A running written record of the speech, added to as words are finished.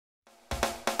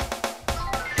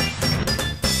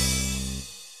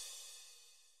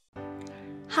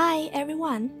Hi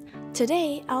everyone!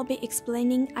 Today I'll be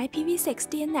explaining IPv6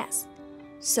 DNS.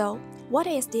 So, what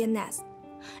is DNS?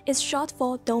 It's short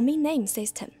for Domain Name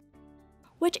System,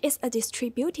 which is a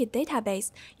distributed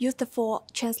database used for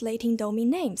translating domain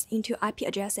names into IP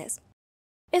addresses.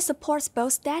 It supports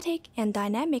both static and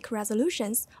dynamic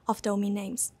resolutions of domain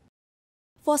names.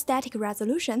 For static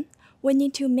resolution, we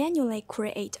need to manually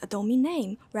create a domain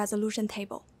name resolution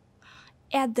table,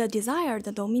 add the desired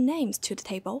domain names to the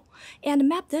table, and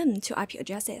map them to IP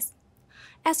addresses.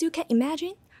 As you can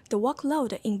imagine, the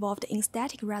workload involved in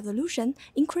static resolution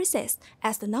increases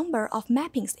as the number of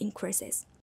mappings increases.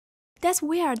 That's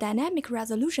where dynamic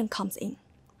resolution comes in.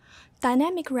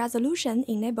 Dynamic resolution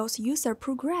enables user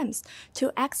programs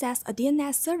to access a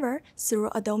DNS server through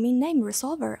a domain name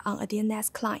resolver on a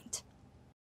DNS client.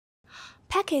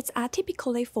 Packets are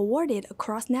typically forwarded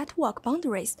across network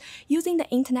boundaries using the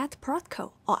Internet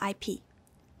Protocol, or IP.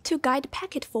 To guide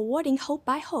packet forwarding hop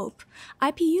by hop,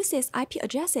 IP uses IP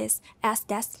addresses as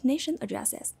destination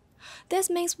addresses. This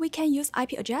means we can use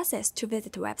IP addresses to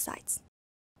visit websites.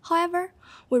 However,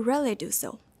 we rarely do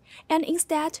so, and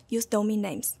instead use domain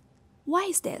names. Why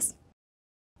is this?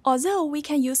 Although we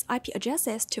can use IP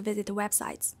addresses to visit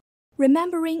websites,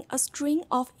 remembering a string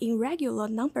of irregular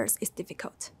numbers is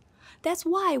difficult. That's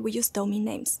why we use domain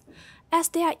names, as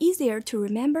they are easier to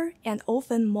remember and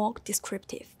often more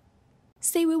descriptive.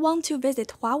 Say we want to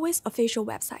visit Huawei's official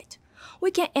website. We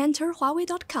can enter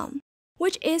Huawei.com,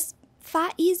 which is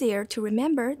far easier to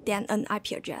remember than an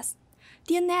IP address.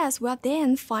 DNS will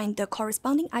then find the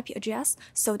corresponding IP address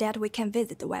so that we can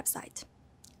visit the website.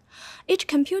 Each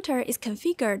computer is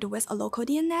configured with a local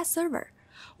DNS server.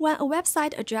 When a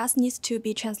website address needs to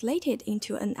be translated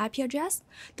into an IP address,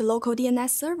 the local DNS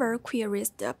server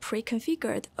queries the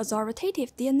pre-configured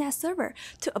authoritative DNS server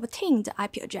to obtain the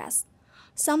IP address.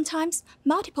 Sometimes,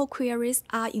 multiple queries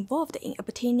are involved in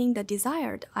obtaining the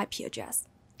desired IP address.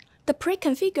 The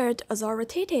pre-configured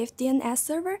authoritative DNS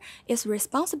server is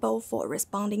responsible for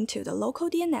responding to the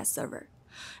local DNS server.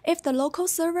 If the local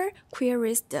server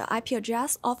queries the IP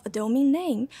address of a domain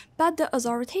name, but the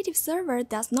authoritative server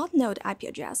does not know the IP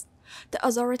address, the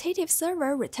authoritative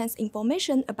server returns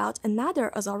information about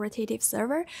another authoritative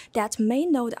server that may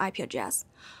know the IP address.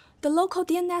 The local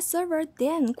DNS server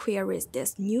then queries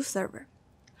this new server.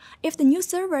 If the new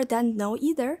server doesn't know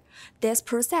either, this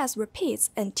process repeats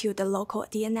until the local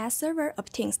DNS server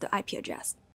obtains the IP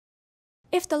address.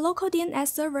 If the local DNS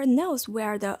server knows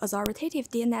where the authoritative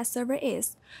DNS server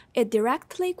is, it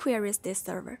directly queries this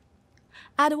server.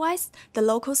 Otherwise, the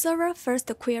local server first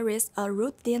queries a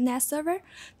root DNS server.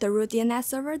 The root DNS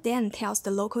server then tells the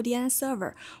local DNS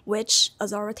server which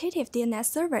authoritative DNS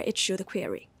server it should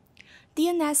query.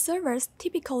 DNS servers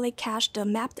typically cache the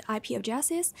mapped IP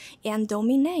addresses and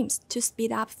domain names to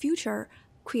speed up future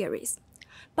queries.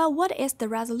 But what is the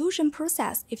resolution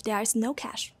process if there is no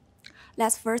cache?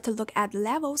 Let's first look at the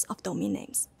levels of domain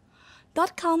names.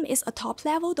 .com is a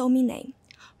top-level domain name.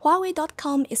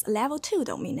 Huawei.com is a level 2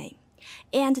 domain name.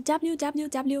 And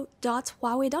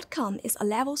www.huawei.com is a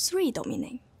level 3 domain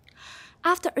name.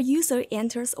 After a user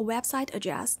enters a website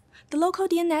address, the local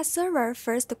DNS server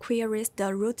first queries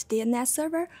the root DNS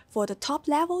server for the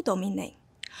top-level domain name.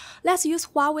 Let's use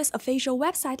Huawei's official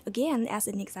website again as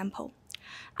an example.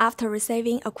 After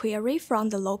receiving a query from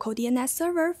the local DNS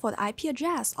server for the IP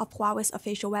address of Huawei's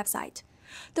official website,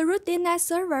 the root DNS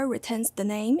server returns the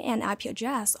name and IP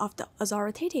address of the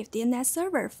authoritative DNS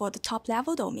server for the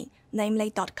top-level domain,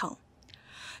 namely .com.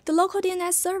 The local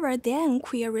DNS server then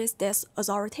queries this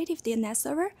authoritative DNS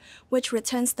server, which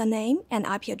returns the name and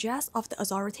IP address of the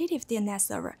authoritative DNS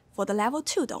server for the level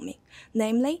 2 domain,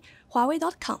 namely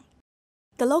Huawei.com.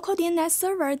 The local DNS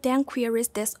server then queries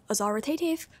this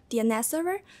authoritative DNS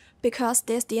server. Because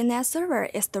this DNS server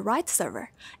is the right server,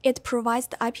 it provides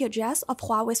the IP address of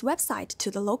Huawei's website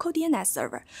to the local DNS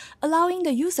server, allowing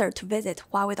the user to visit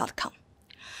Huawei.com.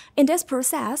 In this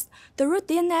process, the root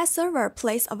DNS server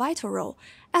plays a vital role,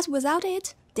 as without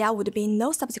it, there would be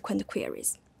no subsequent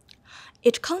queries.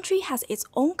 Each country has its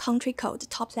own country code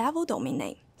top-level domain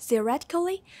name.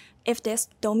 Theoretically, if this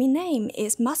domain name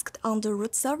is masked on the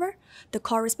root server, the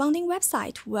corresponding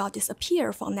website will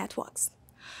disappear from networks.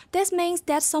 This means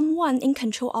that someone in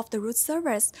control of the root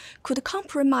servers could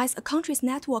compromise a country's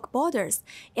network borders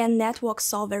and network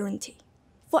sovereignty.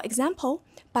 For example,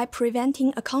 by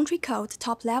preventing a country code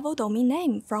top-level domain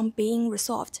name from being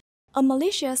resolved, a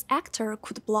malicious actor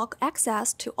could block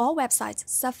access to all websites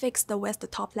suffixed with the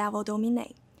top-level domain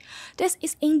name. This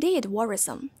is indeed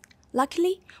worrisome.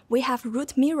 Luckily, we have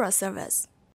root mirror servers.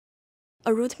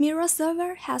 A root mirror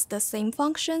server has the same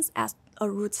functions as a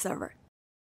root server.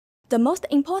 The most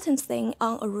important thing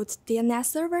on a root DNS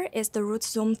server is the root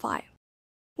zone file,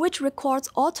 which records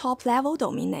all top-level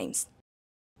domain names.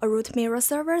 A root mirror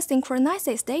server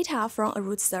synchronizes data from a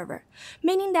root server,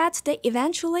 meaning that they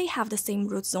eventually have the same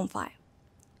root zone file.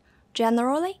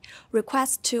 Generally,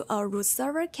 requests to a root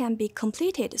server can be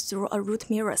completed through a root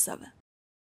mirror server.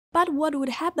 But what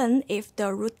would happen if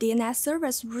the root DNS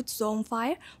server's root zone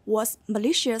file was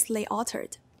maliciously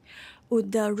altered?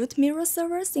 Would the root mirror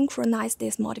server synchronize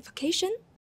this modification?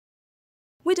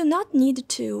 We do not need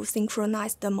to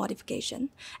synchronize the modification,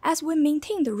 as we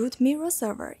maintain the root mirror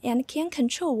server and can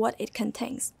control what it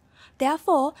contains.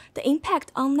 Therefore, the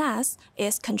impact on us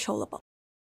is controllable.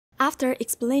 After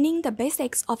explaining the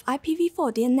basics of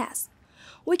IPv4 DNS,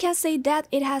 we can say that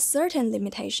it has certain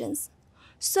limitations.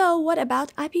 So what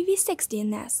about IPv6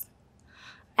 DNS?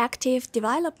 Active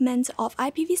development of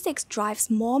IPv6 drives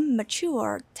more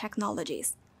mature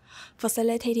technologies,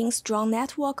 facilitating strong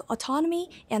network autonomy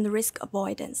and risk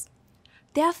avoidance.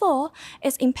 Therefore,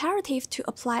 it's imperative to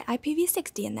apply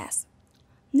IPv6 DNS.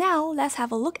 Now, let's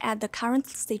have a look at the current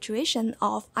situation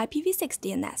of IPv6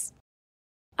 DNS.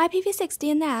 IPv6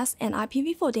 DNS and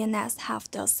IPv4 DNS have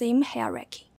the same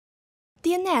hierarchy.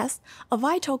 DNS, a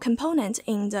vital component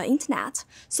in the Internet,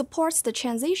 supports the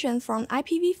transition from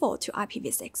IPv4 to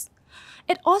IPv6.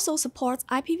 It also supports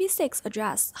IPv6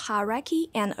 address hierarchy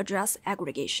and address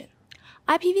aggregation.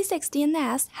 IPv6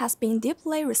 DNS has been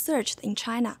deeply researched in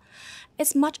China.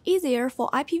 It's much easier for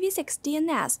IPv6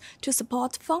 DNS to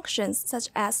support functions such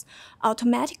as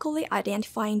automatically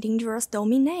identifying dangerous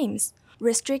domain names,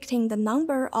 restricting the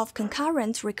number of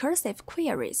concurrent recursive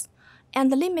queries,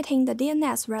 and limiting the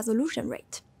DNS resolution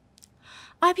rate.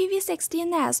 IPv6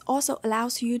 DNS also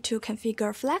allows you to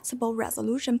configure flexible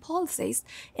resolution policies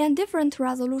and different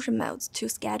resolution modes to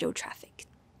schedule traffic.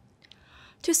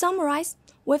 To summarize,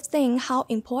 we've seen how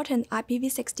important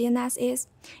IPv6 DNS is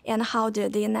and how the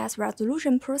DNS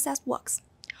resolution process works.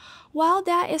 While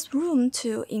there is room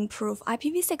to improve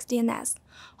IPv6 DNS,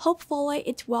 hopefully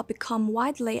it will become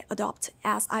widely adopted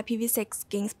as IPv6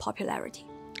 gains popularity.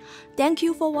 Thank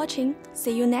you for watching.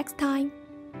 See you next time.